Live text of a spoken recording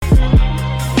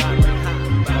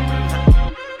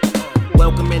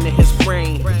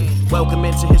brain. Welcome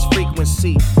into his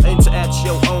frequency. Enter at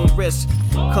your own risk.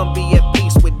 Come be at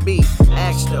peace with me.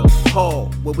 Ask the Paul,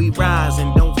 where we rise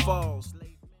and don't fall.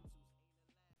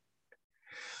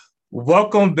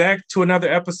 Welcome back to another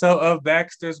episode of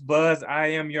Baxter's Buzz. I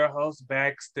am your host,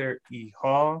 Baxter E.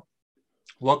 Hall.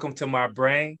 Welcome to my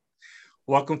brain.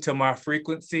 Welcome to my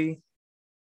frequency.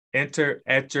 Enter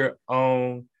at your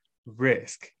own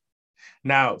risk.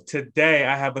 Now, today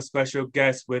I have a special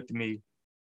guest with me.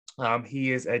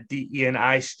 He is a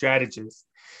DE&I strategist.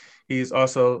 He is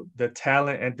also the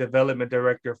Talent and Development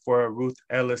Director for Ruth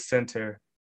Ellis Center.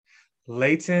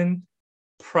 Leighton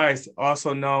Price,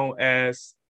 also known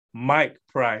as Mike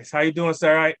Price. How you doing,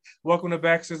 sir? All right. Welcome to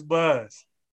Baxter's Buzz.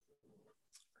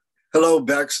 Hello,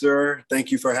 Baxter.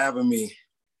 Thank you for having me.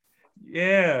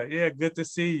 Yeah. Good to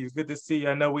see you. Good to see you.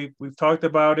 I know we've talked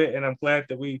about it, and I'm glad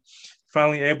that we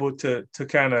finally able to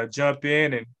kind of jump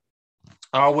in. And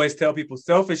I always tell people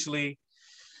selfishly,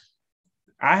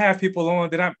 I have people on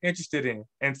that I'm interested in.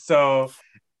 And so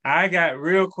I got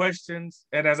real questions.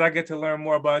 And as I get to learn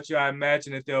more about you, I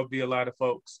imagine that there'll be a lot of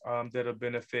folks that'll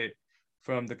benefit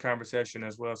from the conversation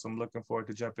as well. So I'm looking forward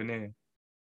to jumping in.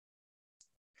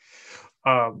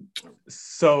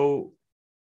 So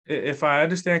if I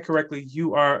understand correctly,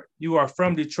 you are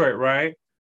from Detroit, right?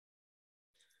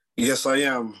 Yes, I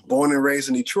am. Born and raised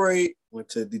in Detroit, went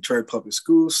to Detroit public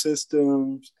school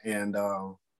systems, and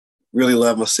really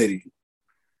love my city.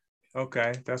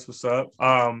 Okay, that's what's up.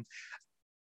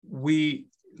 We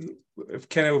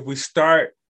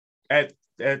start at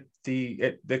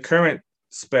the current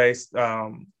space,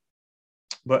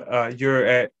 but you're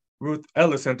at Ruth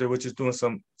Ellis Center, which is doing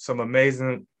some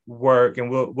amazing work,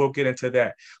 and we'll get into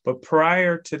that. But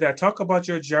prior to that, talk about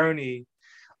your journey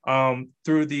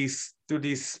through these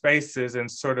spaces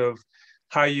and sort of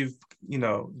how you've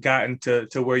gotten to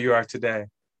where you are today.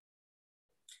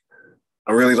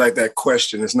 I really like that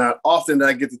question. It's not often that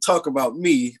I get to talk about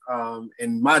me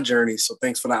and my journey, so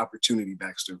thanks for the opportunity,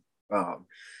 Baxter.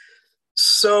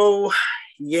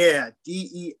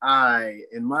 DEI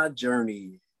and my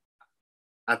journey,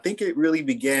 I think it really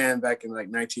began back in like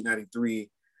 1993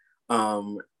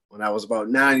 when I was about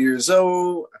 9 years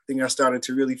old. I think I started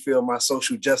to really feel my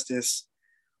social justice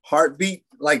heartbeat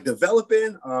like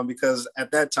developing because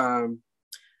at that time,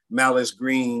 Malice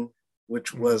Green,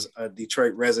 which was a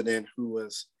Detroit resident who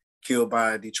was killed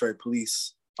by Detroit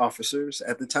police officers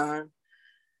at the time.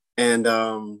 And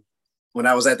when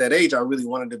I was at that age, I really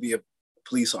wanted to be a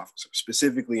police officer,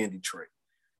 specifically in Detroit.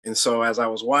 And so as I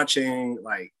was watching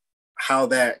like how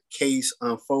that case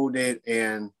unfolded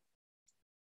and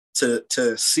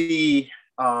to see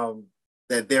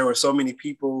that there were so many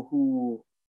people who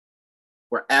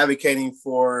were advocating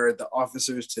for the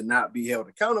officers to not be held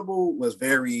accountable was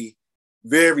very,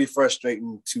 very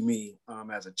frustrating to me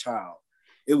as a child.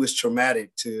 It was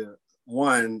traumatic to,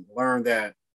 one, learn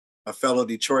that a fellow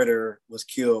Detroiter was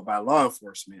killed by law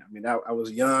enforcement. I mean, I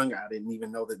was young. I didn't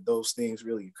even know that those things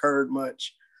really occurred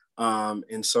much.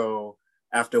 And so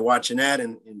after watching that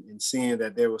and seeing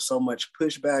that there was so much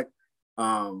pushback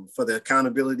for the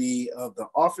accountability of the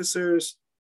officers,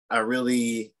 I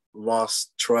really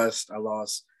lost trust. I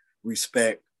lost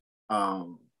respect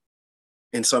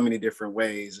in so many different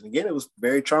ways. And again, it was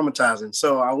very traumatizing.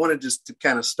 So I wanted just to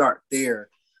kind of start there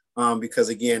because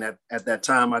again, at that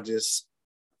time, I just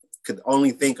could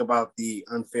only think about the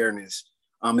unfairness.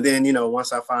 And then,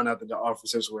 once I found out that the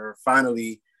officers were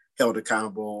finally held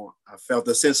accountable, I felt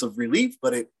a sense of relief,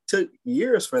 but it took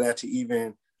years for that to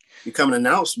even become an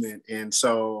announcement. And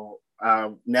so I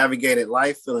navigated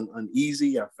life feeling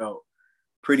uneasy. I felt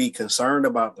pretty concerned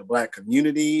about the Black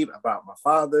community, about my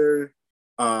father.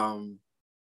 And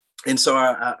so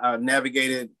I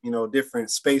navigated,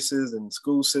 different spaces and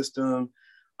school system,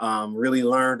 really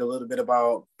learned a little bit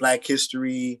about Black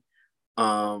history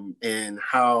and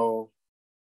how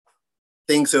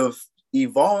things have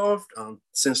evolved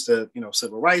since the,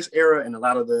 civil rights era and a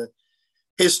lot of the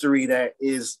history that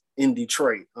is in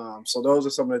Detroit. So those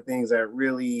are some of the things that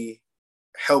really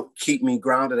helped keep me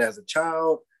grounded as a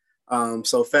child.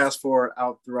 So fast forward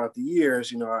out throughout the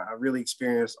years, I really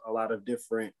experienced a lot of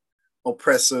different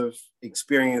oppressive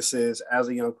experiences as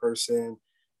a young person,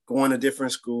 going to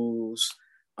different schools,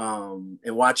 and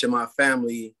watching my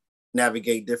family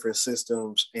navigate different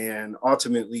systems. And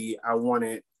ultimately, I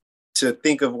wanted to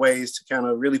think of ways to kind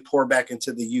of really pour back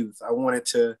into the youth. I wanted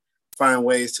to find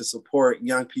ways to support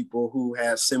young people who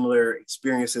had similar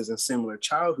experiences and similar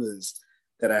childhoods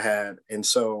that I had. And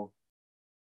so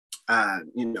I,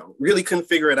 really couldn't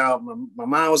figure it out. My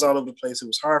mind was all over the place. It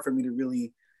was hard for me to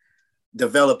really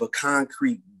develop a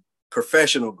concrete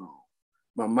professional goal.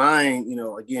 My mind,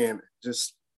 again,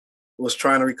 just was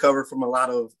trying to recover from a lot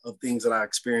of things that I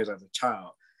experienced as a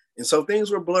child. And so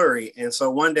things were blurry. And so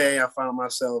one day I found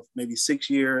myself maybe 6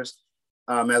 years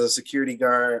as a security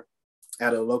guard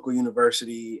at a local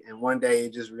university. And one day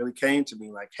it just really came to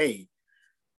me like, hey,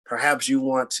 perhaps you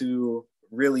want to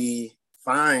really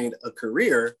find a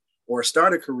career or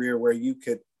start a career where you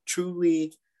could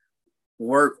truly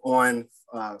work on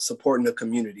supporting the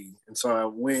community. And so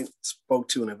I spoke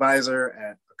to an advisor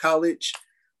at a college,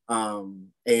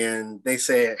 and they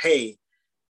said, hey,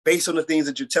 based on the things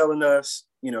that you're telling us,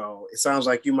 it sounds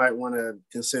like you might want to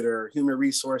consider human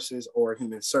resources or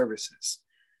human services.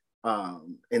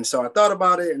 And so I thought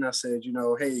about it and I said,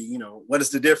 hey, what is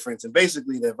the difference? And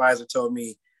basically the advisor told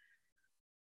me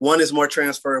one is more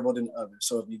transferable than the other.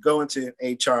 So if you go into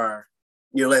HR,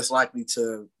 you're less likely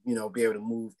to, be able to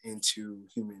move into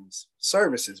human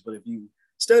services. But if you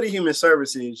study human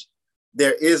services,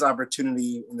 there is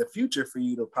opportunity in the future for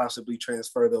you to possibly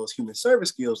transfer those human service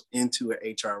skills into an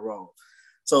HR role.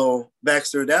 So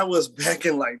Baxter, that was back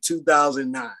in like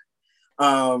 2009.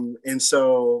 And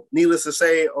so needless to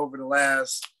say, over the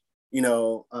last,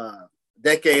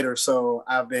 decade or so,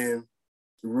 I've been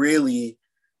really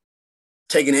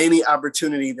taking any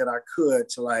opportunity that I could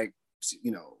to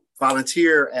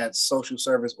volunteer at social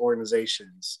service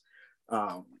organizations.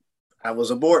 I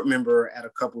was a board member at a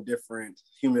couple different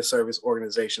human service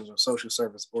organizations or social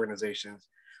service organizations.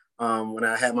 When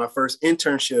I had my first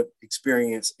internship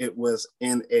experience, it was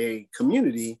in a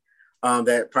community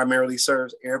that primarily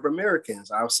serves Arab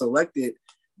Americans. I was selected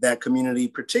that community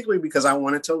particularly because I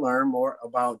wanted to learn more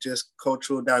about just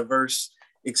cultural diverse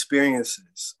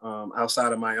experiences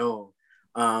outside of my own.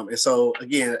 And so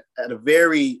again, at a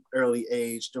very early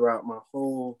age throughout my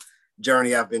whole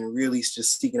journey, I've been really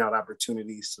just seeking out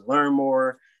opportunities to learn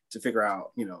more, to figure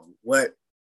out, what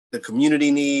the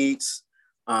community needs,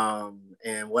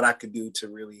 and what I could do to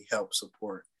really help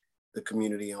support the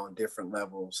community on different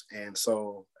levels. And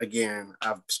so again,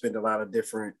 I've spent a lot of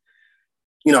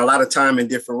time in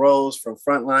different roles, from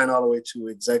frontline all the way to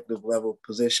executive level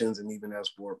positions, and even as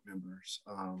board members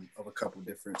of a couple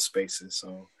different spaces.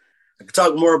 So I could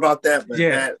talk more about that, but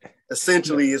that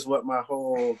essentially is what my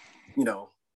whole,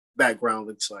 background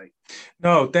looks like.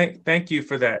 No, thank you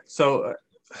for that. So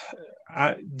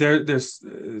there's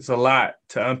a lot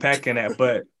to unpack in that,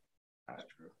 but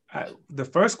the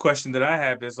first question that I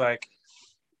have is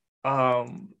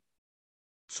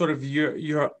sort of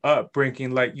your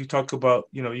upbringing. Like you talk about,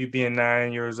 you being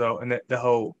 9 years old and the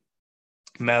whole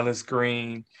Malice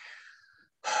Green,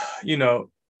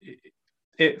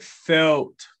 it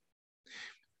felt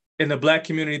in the Black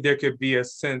community, there could be a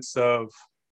sense of,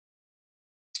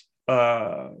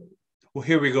 well,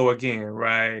 here we go again,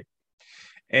 right?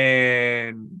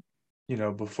 And,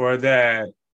 before that,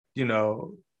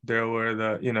 there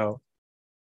were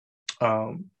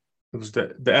it was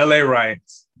the LA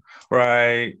riots,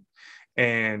 right?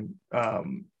 And,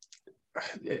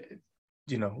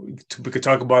 we could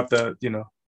talk about the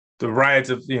riots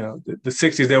of, the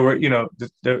 60s that were,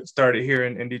 that started here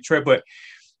in Detroit. But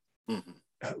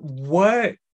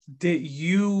why did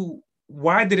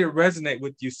it resonate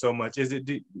with you so much? Is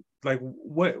it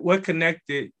what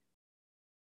connected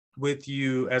with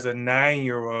you as a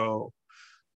 9-year-old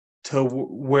to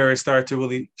where it started to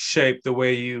really shape the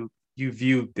way you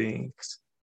viewed things?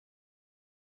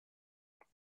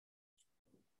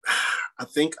 I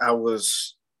think I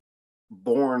was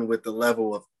born with the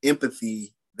level of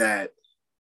empathy that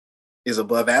is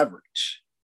above average.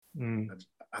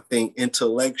 I think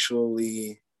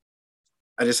intellectually,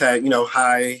 I just had,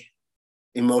 high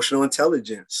emotional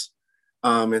intelligence.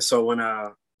 And so when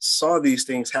I saw these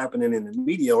things happening in the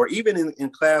media or even in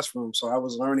classrooms, so I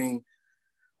was learning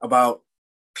about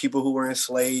people who were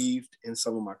enslaved in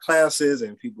some of my classes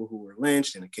and people who were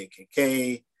lynched in the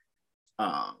KKK,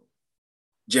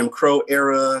 Jim Crow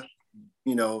era,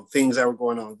 things that were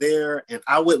going on there. And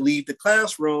I would leave the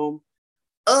classroom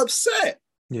upset.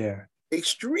 Yeah.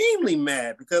 Extremely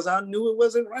mad because I knew it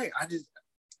wasn't right.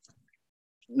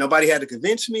 Nobody had to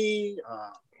convince me.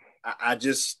 I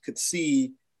just could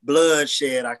see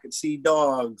bloodshed. I could see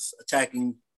dogs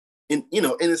attacking,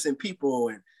 innocent people,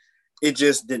 and it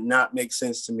just did not make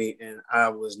sense to me. And I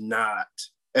was not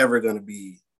ever going to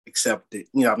be accepted.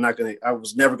 I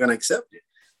was never going to accept it.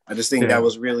 I just think that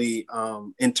was really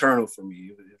internal for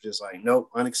me. It was just like, nope,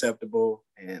 unacceptable,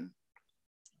 and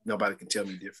nobody can tell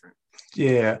me different.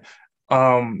 Yeah.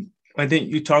 I think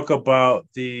you talk about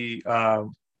the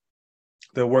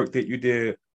work that you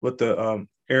did with the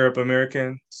Arab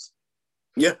Americans.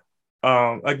 Yeah.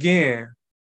 Again,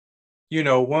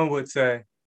 one would say,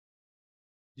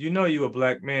 you a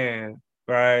Black man,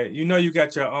 right? You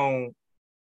got your own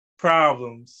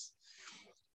problems.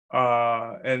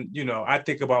 And, you know, I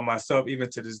think about myself even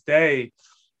to this day,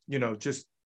 you know, just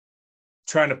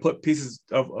trying to put pieces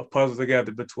of puzzle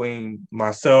together between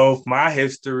myself, my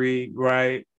history,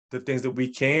 right? The things that we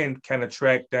can kind of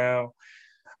track down.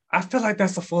 I feel like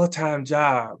that's a full-time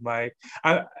job, Mike.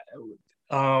 And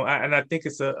I think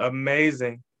it's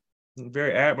amazing,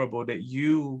 very admirable that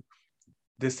you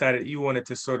decided you wanted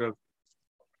to sort of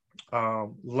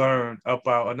learn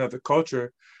about another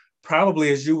culture,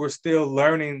 probably as you were still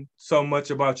learning so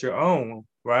much about your own,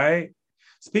 right?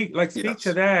 Speak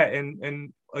to that,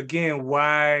 and again,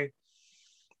 why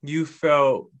you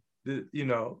felt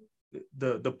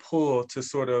the pull to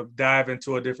sort of dive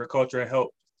into a different culture and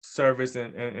help service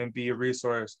and be a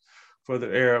resource for the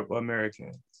Arab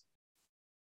Americans.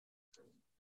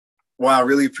 Well, I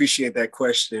really appreciate that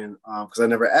question because I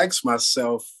never asked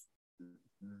myself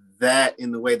that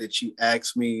in the way that you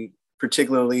asked me,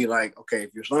 particularly like, okay,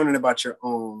 if you're learning about your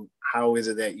own, how is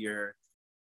it that you're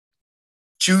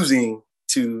choosing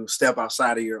to step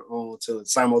outside of your own to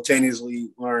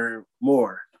simultaneously learn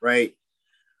more, right?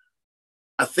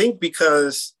 I think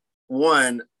because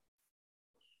one,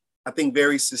 I think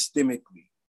very systemically,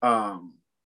 I'm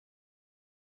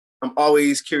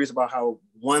always curious about how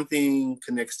one thing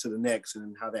connects to the next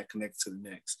and how that connects to the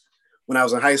next. When I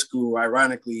was in high school,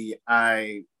 ironically,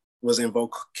 I was in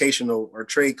vocational or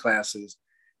trade classes,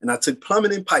 and I took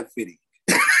plumbing and pipe fitting.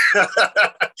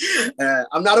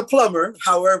 I'm not a plumber.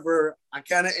 However, I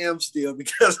kind of am still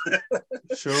because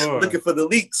sure. I'm looking for the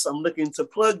leaks. I'm looking to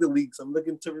plug the leaks. I'm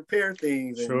looking to repair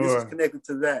things. And sure. This is connected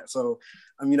to that. So,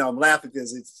 I'm laughing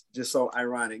because it's just so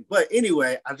ironic. But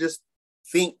anyway, I just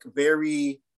think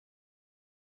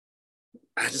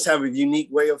I just have a unique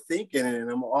way of thinking, and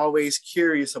I'm always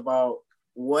curious about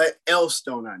what else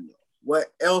don't I know? What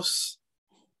else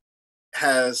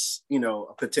has, a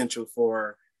potential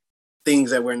for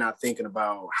things that we're not thinking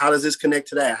about? How does this connect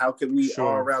to that? How can we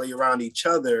all rally around each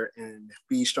other and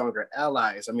be stronger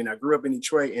allies? I mean, I grew up in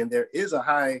Detroit, and there is a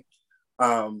high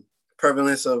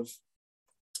prevalence of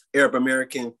Arab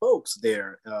American folks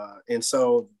there. And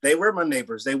so they were my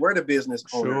neighbors. They were the business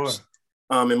owners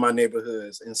in my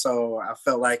neighborhoods. And so I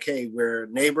felt like, hey, we're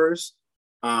neighbors.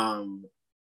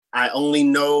 I only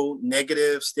know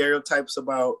negative stereotypes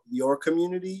about your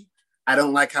community. I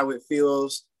don't like how it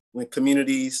feels when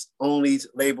communities only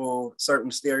label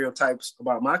certain stereotypes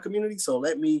about my community. So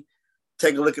let me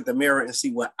take a look at the mirror and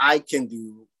see what I can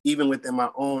do, even within my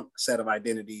own set of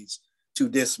identities, to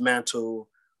dismantle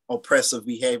oppressive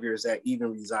behaviors that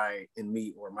even reside in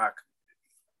me or my community.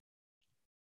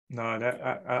 No,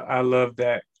 that I love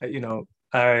that.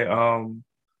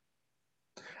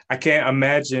 I can't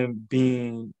imagine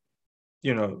being,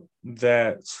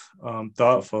 that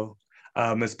thoughtful,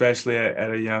 especially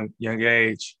at a young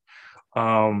age.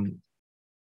 I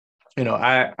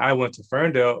went to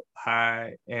Ferndale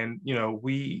High, and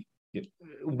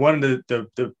one of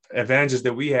the advantages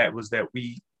that we had was that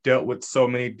we dealt with so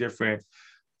many different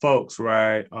folks,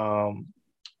 right?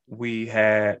 We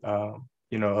had a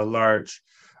large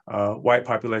white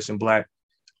population, Black,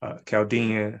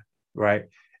 Chaldean, right?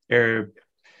 Arabic.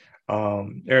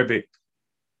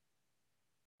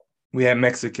 We had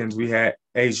Mexicans, we had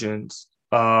Asians.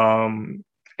 And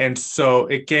so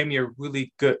it gave me a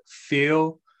really good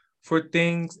feel for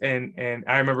things. And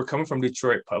I remember coming from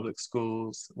Detroit public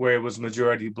schools where it was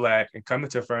majority Black, and coming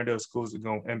to Ferndale schools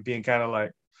and being kind of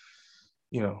like,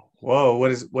 whoa,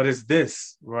 what is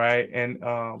this? Right. And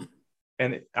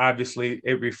obviously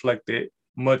it reflected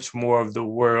much more of the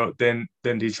world than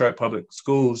Detroit public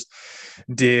schools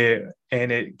did.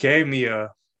 And it gave me a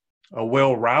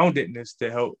well-roundedness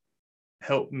to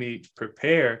help me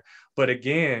prepare. But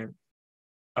again,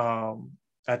 I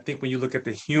think when you look at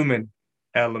the human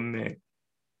element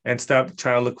and stop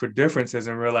trying to look for differences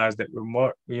and realize that we're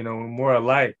more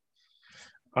alike,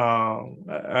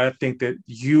 I think that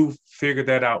you figured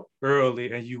that out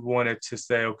early, and you wanted to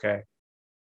say, okay,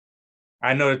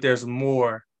 I know that there's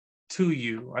more to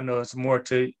you. I know it's more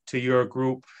to your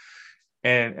group,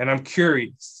 and I'm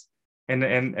curious, and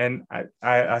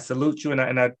I salute you,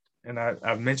 and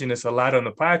I've mentioned this a lot on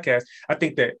the podcast. I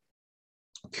think that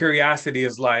curiosity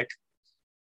is like,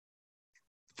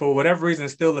 for whatever reason,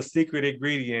 still a secret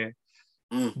ingredient,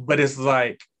 but it's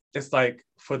like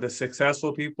for the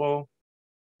successful people,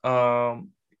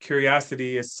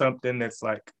 curiosity is something that's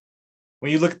like,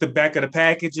 when you look at the back of the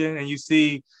packaging and you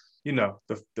see,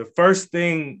 the first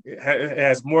thing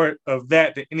has more of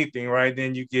that than anything, right?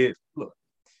 Then you get, look,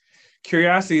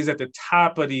 curiosity is at the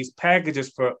top of these packages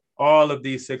for all of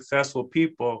these successful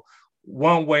people,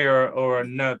 one way or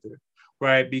another,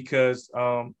 right? Because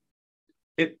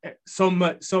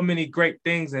so many great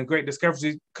things and great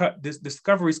discoveries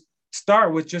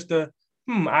start with just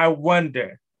I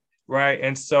wonder, right?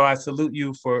 And so I salute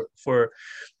you for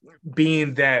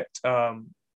being that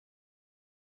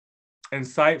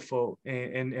insightful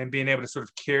and being able to sort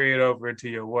of carry it over into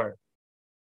your work.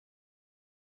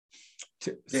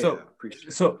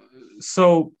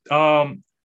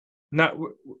 Now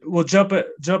we'll jump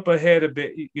ahead a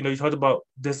bit. You know, you talked about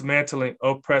dismantling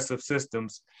oppressive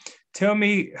systems. Tell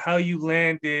me how you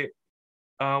landed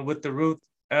with the Ruth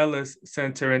Ellis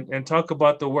Center and talk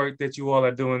about the work that you all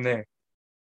are doing there.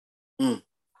 Yeah,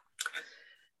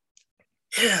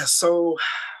 so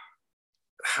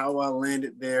how I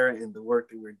landed there and the work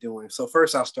that we're doing. So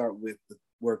first I'll start with the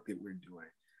work that we're doing.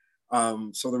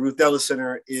 So the Ruth Ellis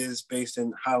Center is based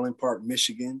in Highland Park,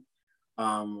 Michigan,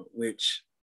 which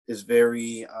is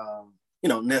very,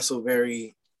 nestled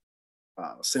very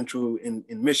central in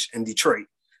Detroit.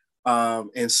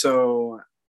 And so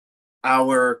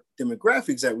our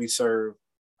demographics that we serve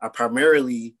are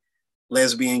primarily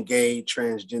lesbian, gay,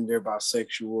 transgender,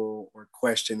 bisexual, or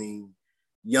questioning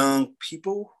young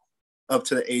people up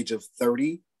to the age of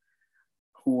 30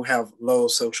 who have low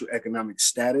socioeconomic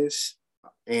status.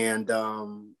 And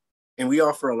we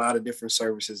offer a lot of different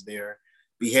services there,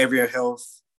 behavioral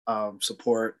health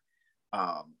support.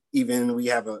 Even we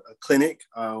have a clinic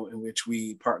in which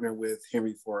we partner with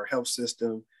Henry Ford Health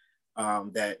System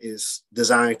that is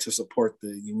designed to support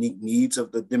the unique needs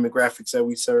of the demographics that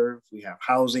we serve. We have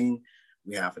housing,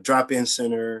 we have a drop-in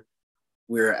center.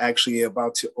 We're actually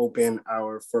about to open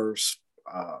our first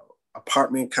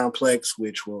apartment complex,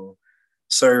 which will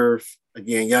serve,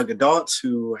 again, young adults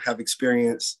who have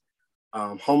experienced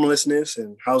homelessness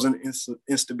and housing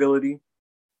instability.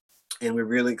 And we're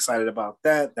really excited about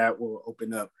that. That will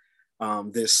open up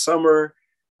this summer,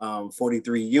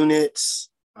 43 units.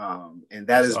 And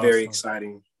that is very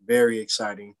exciting, very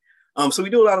exciting. So we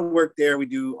do a lot of work there. We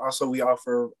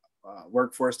offer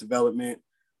workforce development,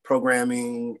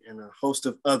 programming, and a host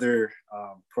of other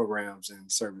programs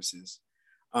and services.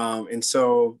 And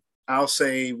so I'll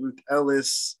say Ruth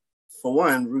Ellis, for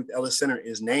one, Ruth Ellis Center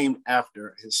is named after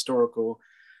a historical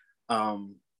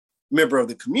member of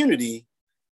the community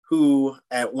who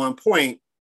at one point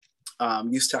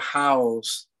used to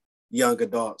house young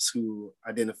adults who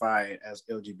identify as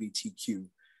LGBTQ.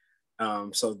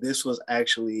 So this was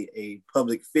actually a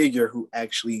public figure who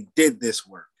actually did this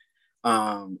work.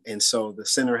 And so the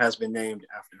center has been named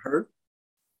after her.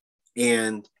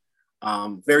 And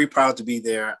very proud to be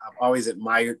there. I've always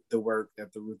admired the work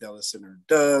that the Ruth Ellis Center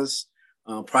does.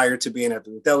 Prior to being at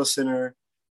the Ruth Ellis Center,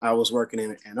 I was working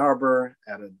in Ann Arbor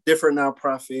at a different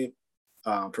nonprofit,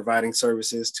 providing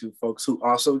services to folks who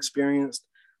also experienced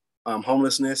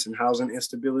homelessness and housing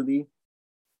instability.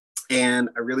 And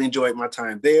I really enjoyed my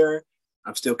time there.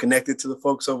 I'm still connected to the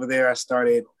folks over there. I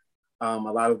started a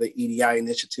lot of the EDI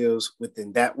initiatives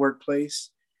within that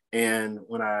workplace. And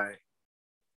when I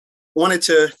wanted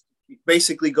to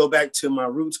basically go back to my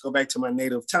roots, go back to my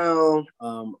native town,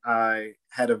 I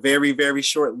had a very, very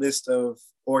short list of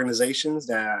organizations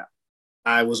that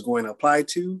I was going to apply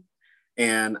to.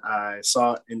 And I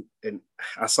saw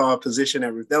a position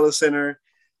at Ruth Ellis Center.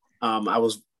 I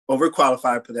was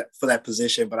overqualified for that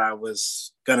position, but I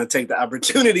was gonna take the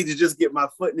opportunity to just get my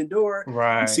foot in the door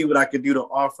and see what I could do to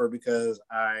offer, because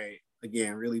I,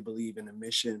 again, really believe in the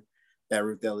mission that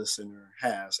Ruth Ellis Center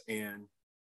has. And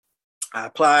I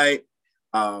applied,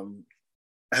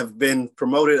 have been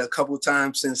promoted a couple of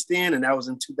times since then, and that was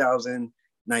in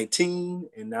 2019.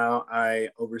 And now I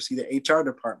oversee the HR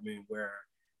department, where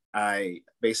I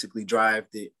basically drive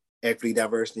the equity,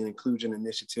 diversity, and inclusion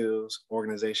initiatives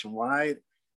organization-wide,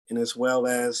 and as well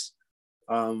as,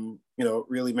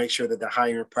 really make sure that the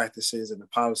hiring practices and the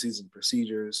policies and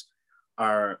procedures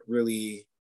are really,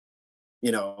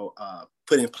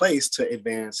 put in place to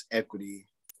advance equity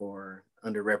for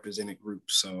underrepresented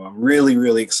groups. So I'm really,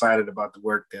 really excited about the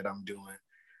work that I'm doing.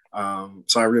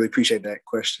 So I really appreciate that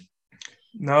question.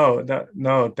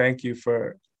 No, thank you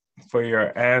for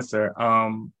your answer.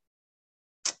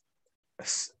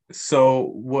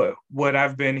 So what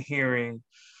I've been hearing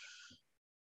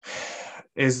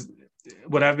as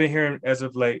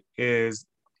of late is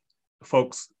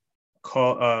folks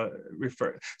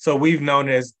refer. So we've known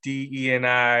it as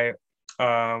DE&I.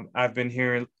 I've been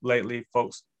hearing lately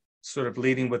folks sort of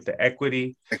leading with the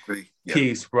equity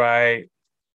piece, right?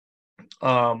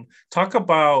 Talk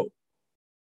about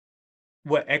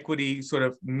what equity sort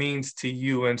of means to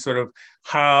you, and sort of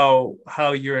how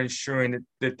you're ensuring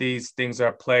that these things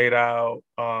are played out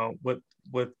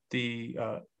with the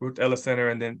Ruth Ellis Center,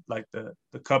 and then like the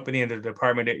company and the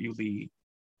department that you lead.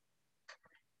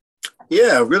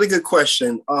 Yeah, really good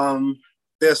question.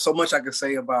 There's so much I could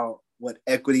say about what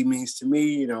equity means to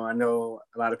me. I know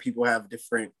a lot of people have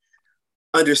different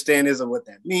understandings of what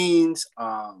that means.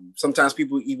 Sometimes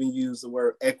people even use the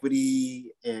word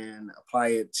equity and apply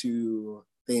it to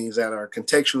things that are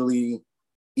contextually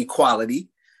equality.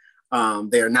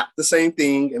 They are not the same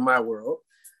thing in my world.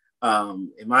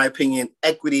 In my opinion,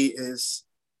 equity is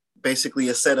basically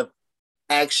a set of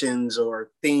actions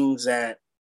or things that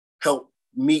help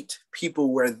meet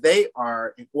people where they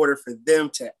are in order for them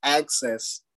to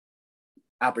access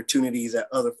opportunities that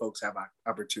other folks have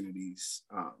opportunities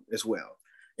as well.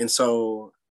 And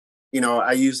so,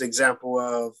 I use the example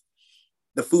of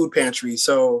the food pantry.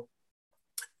 So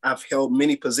I've held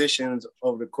many positions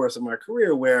over the course of my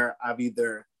career where I've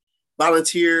either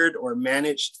volunteered or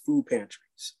managed food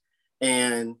pantries.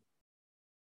 And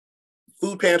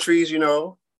food pantries,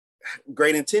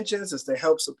 great intentions is to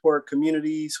help support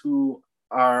communities who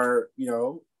are,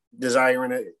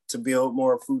 desiring to build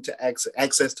more food to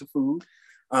access to food.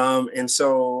 And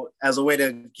so as a way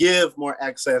to give more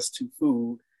access to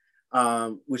food,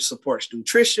 which supports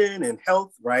nutrition and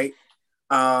health, right?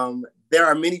 There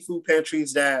are many food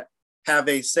pantries that have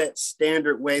a set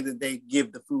standard way that they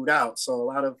give the food out. So a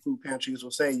lot of food pantries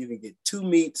will say you can get 2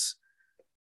 meats,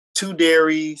 2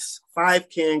 dairies, 5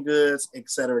 canned goods, et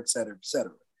cetera, et cetera, et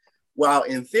cetera. While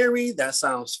in theory, that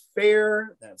sounds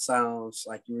fair. That sounds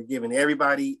like you were giving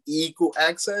everybody equal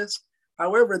access.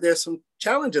 However, there's some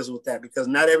challenges with that because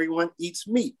not everyone eats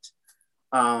meat.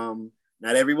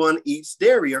 Not everyone eats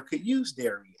dairy or could use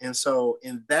dairy. And so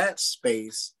in that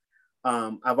space,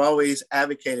 I've always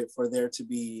advocated for there to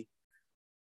be,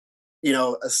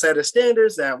 a set of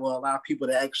standards that will allow people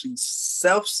to actually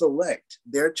self-select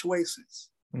their choices.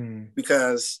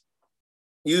 Because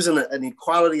using an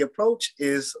equality approach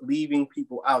is leaving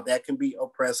people out. That can be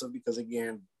oppressive because,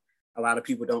 again, a lot of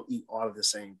people don't eat all of the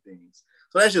same things.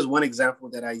 So that's just one example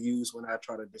that I use when I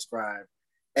try to describe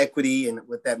equity and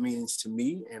what that means to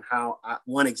me, and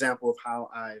one example of how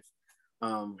I've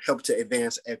helped to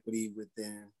advance equity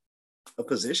within a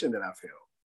position that I've held.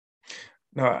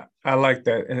 No, I like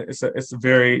that. And it's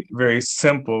very, very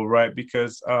simple, right?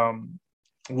 Because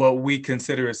what we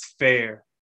consider as fair,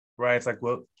 right? It's like,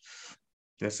 well,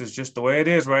 this is just the way it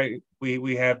is, right?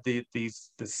 We have the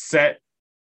set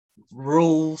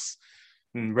rules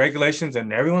and regulations,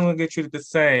 and everyone will get treated the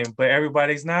same, but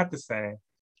everybody's not the same,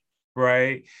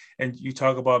 right? And you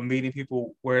talk about meeting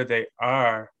people where they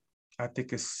are. I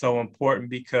think it's so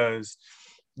important because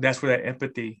that's where that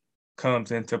empathy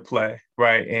comes into play,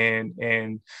 right?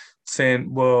 And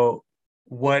saying, well,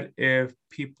 what if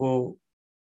people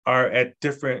are at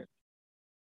different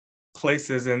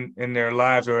places in their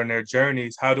lives or in their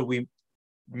journeys? How do we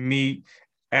meet,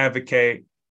 advocate,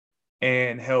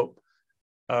 and help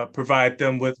provide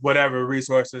them with whatever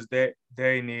resources that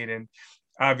they need? And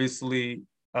obviously,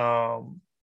 the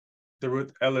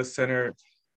Ruth Ellis Center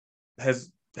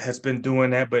has been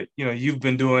doing that, but you've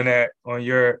been doing that on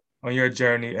your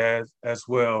journey as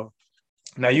well.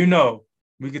 Now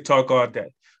we could talk all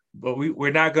day, but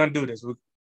we're not gonna do this.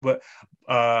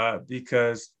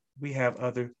 Because we have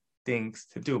other things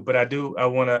to do. But I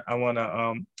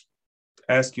wanna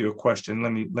ask you a question.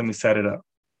 Let me set it up.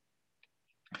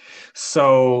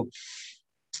 So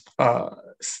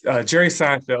Jerry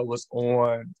Seinfeld was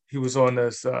on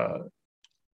this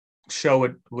show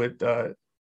with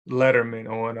Letterman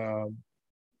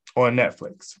on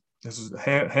Netflix. This was a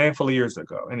handful of years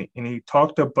ago, and he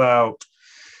talked about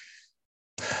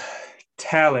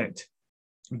talent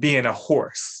being a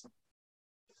horse.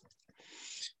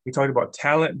 He talked about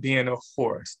talent being a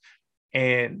horse,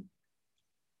 and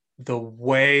the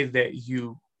way that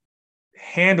you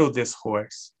handle this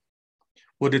horse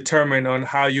will determine on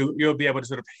how you'll be able to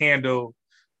sort of handle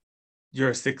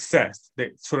your success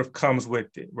that sort of comes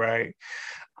with it, right?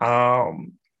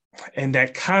 And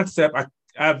that concept,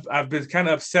 I've been kind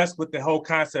of obsessed with the whole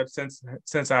concept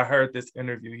since I heard this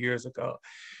interview years ago.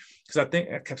 Because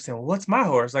I kept saying, well, what's my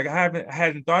horse? Like I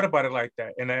hadn't thought about it like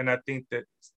that. And I think that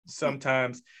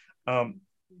sometimes,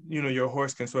 your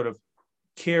horse can sort of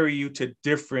carry you to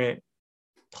different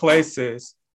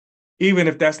places, even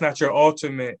if that's not your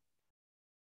ultimate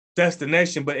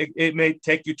destination, but it may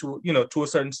take you to a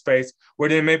certain space where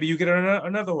then maybe you get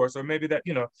another horse, or maybe that,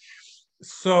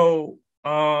 so,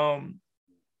 and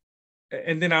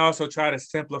then I also try to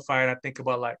simplify, and I think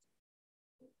about like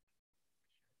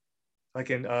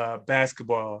in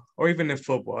basketball or even in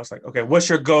football. It's like, okay, what's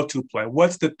your go-to play?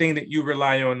 What's the thing that you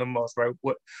rely on the most, right?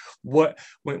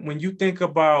 When you think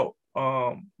about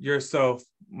yourself,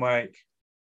 Mike,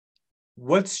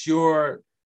 what's your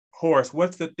horse,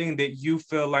 what's the thing that you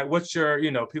feel like, what's your,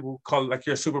 people call it like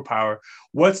your superpower.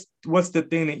 What's the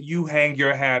thing that you hang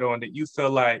your hat on that you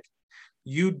feel like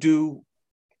you do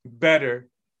better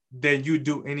than you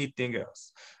do anything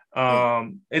else?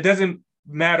 It doesn't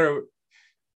matter.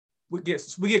 We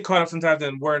get caught up sometimes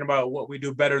in worrying about what we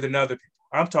do better than other people.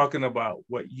 I'm talking about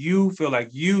what you feel like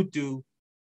you do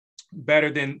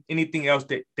better than anything else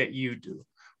that you do,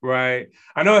 right?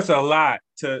 I know it's a lot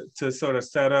to sort of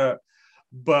set up,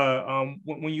 but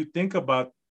when you think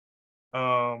about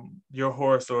your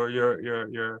horse or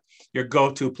your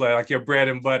go-to play, like your bread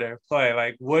and butter play,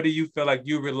 like what do you feel like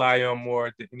you rely on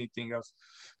more than anything else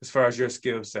as far as your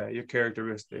skill set, your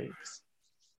characteristics?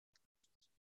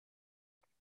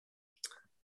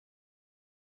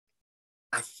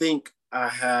 I think I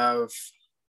have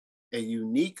a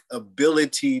unique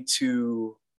ability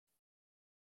to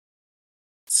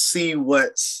see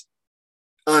what's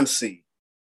unseen.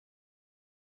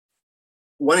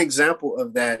 One example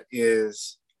of that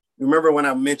is, remember when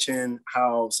I mentioned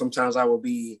how sometimes I will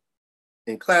be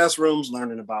in classrooms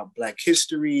learning about Black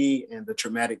history and the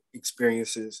traumatic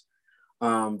experiences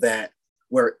that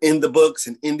were in the books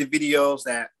and in the videos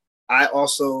that I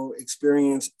also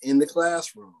experienced in the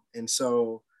classroom. And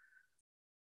so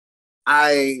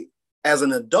I, as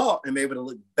an adult, am able to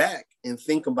look back and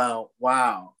think about,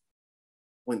 wow,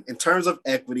 when in terms of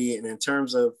equity and in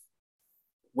terms of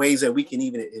ways that we can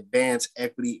even advance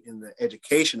equity in the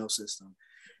educational system,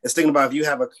 it's thinking about if you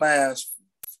have a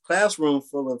classroom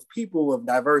full of people of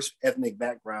diverse ethnic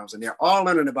backgrounds and they're all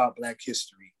learning about Black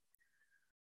history.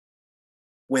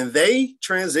 When they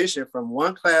transition from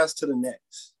one class to the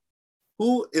next,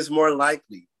 who is more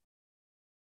likely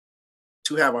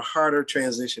to have a harder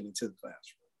transition into the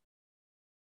classroom?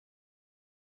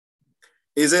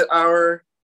 Is it our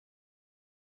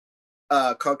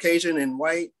Caucasian and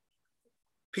white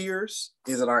peers?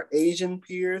 Is it our Asian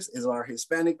peers? Is it our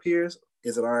Hispanic peers?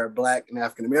 Is it our Black and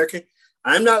African American?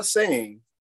 I'm not saying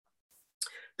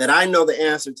that I know the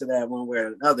answer to that one way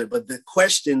or another, but the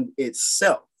question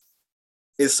itself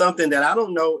is something that I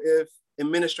don't know if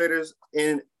administrators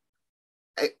in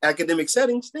academic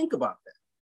settings think about that.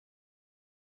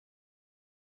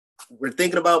 We're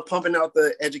thinking about pumping out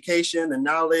the education, the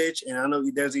knowledge, and I know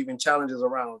there's even challenges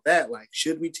around that. Like,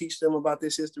 should we teach them about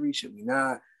this history? Should we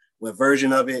not? What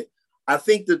version of it? I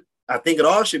think it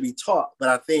all should be taught, but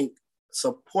I think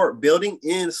building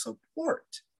in support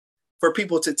for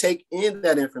people to take in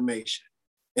that information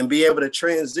and be able to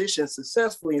transition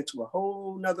successfully into a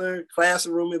whole nother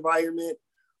classroom environment,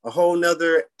 a whole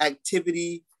nother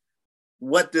activity.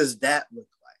 What does that look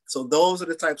like? So those are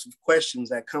the types of questions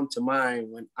that come to mind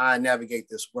when I navigate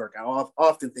this work. I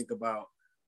often think about,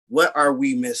 what are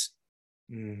we missing?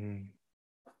 Mm-hmm.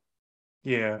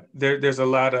 Yeah, there's a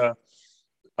lot of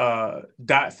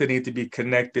dots that need to be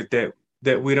connected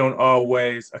that we don't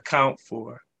always account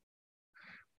for.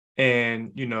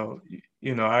 And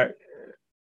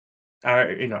I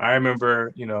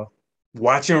remember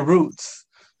watching Roots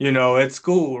at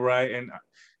school, right? And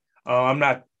I'm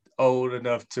not old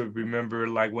enough to remember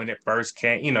like when it first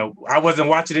came. I wasn't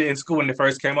watching it in school when it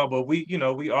first came out, but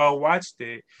we all watched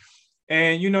it.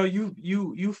 And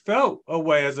you felt a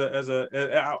way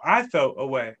I felt a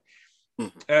way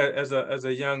as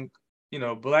a young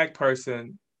Black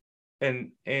person,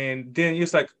 and then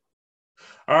it's like,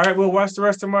 all right, we'll watch the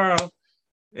rest tomorrow.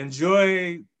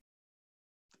 Enjoy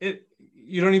it.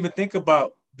 You don't even think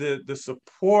about the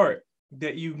support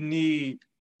that you need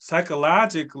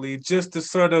psychologically just to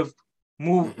sort of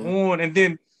move on and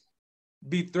then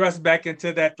be thrust back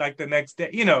into that like the next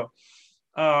day. You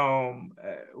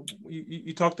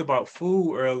talked about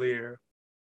food earlier,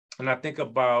 and I think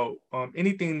about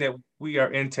anything that we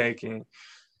are intaking,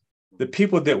 the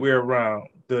people that we're around,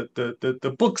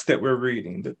 the books that we're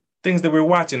reading, the things that we're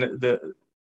watching, the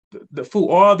food,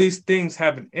 all these things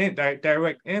have an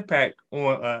direct impact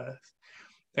on us.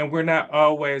 And we're not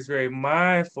always very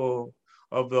mindful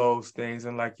of those things.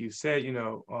 And like you said,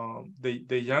 the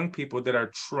young people that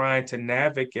are trying to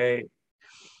navigate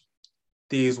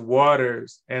these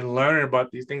waters and learning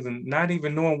about these things and not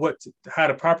even knowing how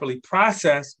to properly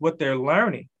process what they're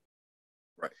learning.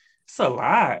 Right. It's a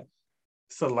lot.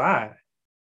 It's a lot.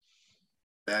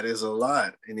 That is a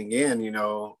lot. And again,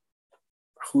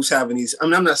 who's having these? I'm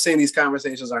not saying these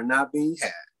conversations are not being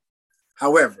had.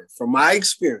 However, from my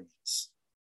experience,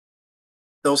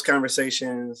 those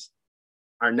conversations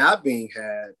are not being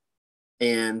had,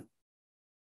 and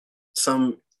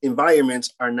some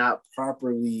environments are not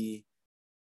properly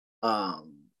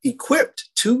equipped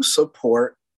to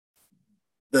support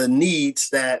the needs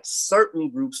that certain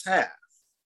groups have.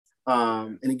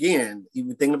 And again,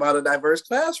 even thinking about a diverse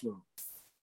classroom,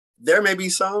 there may be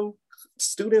some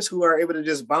students who are able to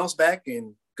just bounce back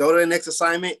and go to the next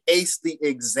assignment, ace the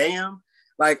exam.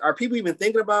 Like, are people even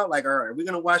thinking about, like, all right, are we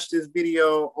going to watch this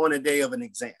video on a day of an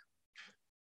exam?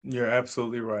 You're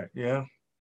absolutely right. Yeah.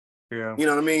 Yeah. You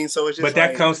know what I mean? So it's just, but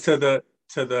that comes to the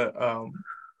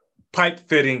pipe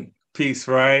fitting piece,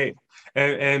 right?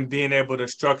 And being able to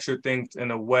structure things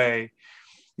in a way,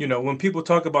 you know, when people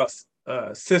talk about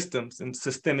systems and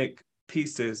systemic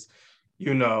pieces,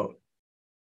 you know,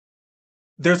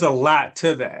 there's a lot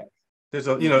to that. There's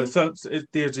a, you know,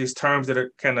 there's these terms that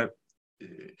are kind of,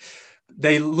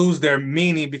 they lose their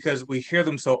meaning because we hear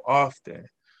them so often.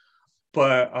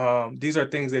 But these are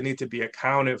things that need to be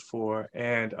accounted for.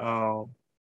 And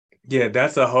yeah,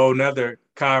 that's a whole nother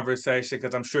conversation,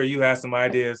 because I'm sure you have some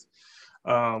ideas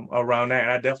around that.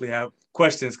 And I definitely have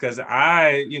questions, because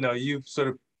you've sort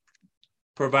of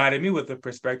provided me with a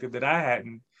perspective that I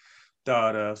hadn't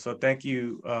thought of. So thank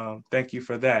you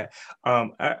for that.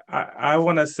 I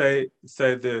want to say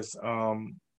this.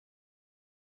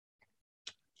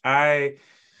 I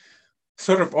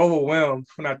sort of overwhelmed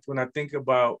when I think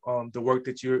about the work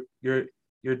that you're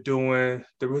doing,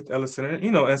 the Ruth Ellis Center,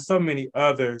 you know, and so many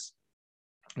others.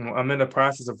 You know, I'm in the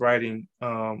process of writing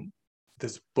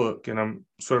this book, and I'm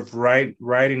sort of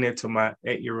writing it to my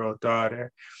 8-year-old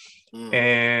daughter.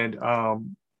 And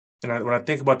when I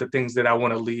think about the things that I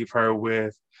want to leave her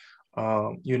with,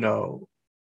 you know,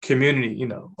 community, you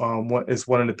know, what is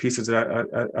one of the pieces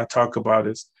that I talk about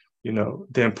is, you know,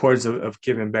 the importance of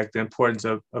giving back, the importance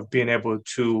of being able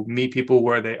to meet people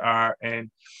where they are,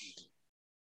 and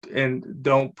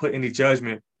don't put any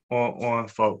judgment on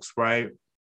folks, right?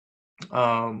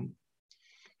 And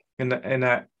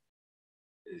I,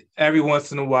 every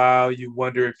once in a while, you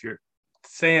wonder if you're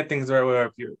saying things the right way, or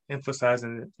if you're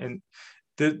emphasizing it. And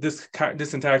this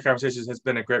entire conversation has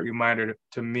been a great reminder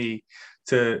to me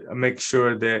to make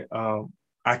sure that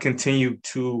I continue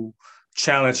to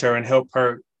challenge her and help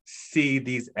her see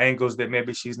these angles that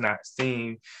maybe she's not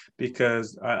seeing,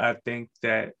 because I think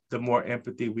that the more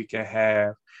empathy we can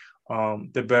have,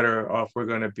 the better off we're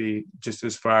going to be, just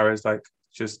as far as like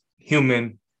just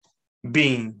human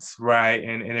beings, right?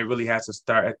 And it really has to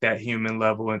start at that human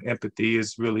level, and empathy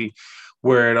is really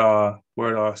where it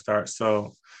all starts.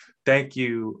 So thank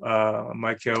you,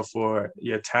 Michael, for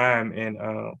your time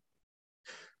and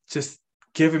just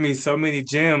giving me so many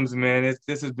gems, man.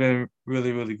 This has been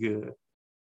really, really good.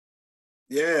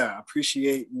 Yeah, I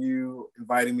appreciate you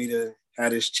inviting me to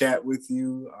have this chat with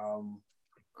you.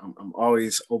 I'm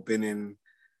always open and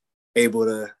able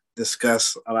to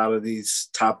discuss a lot of these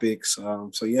topics.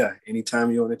 So yeah,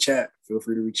 anytime you want to chat, feel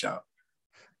free to reach out.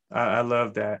 I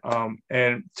love that.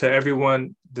 And to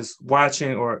everyone that's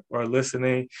watching or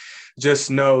listening,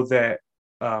 just know that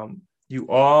you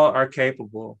all are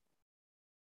capable.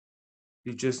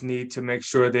 You just need to make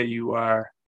sure that you are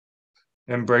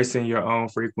embracing your own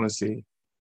frequency.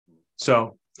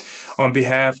 So on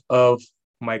behalf of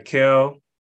Michael,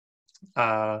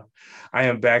 I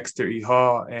am Baxter E.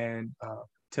 Hall, and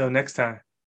till next time,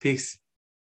 peace.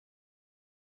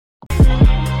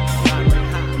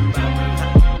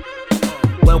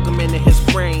 Welcome into his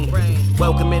brain,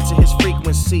 welcome into his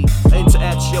frequency. Enter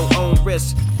at your own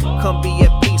risk, come be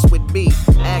at peace with me.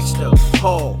 Axter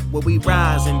Hall, where we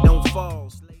rise and don't fall.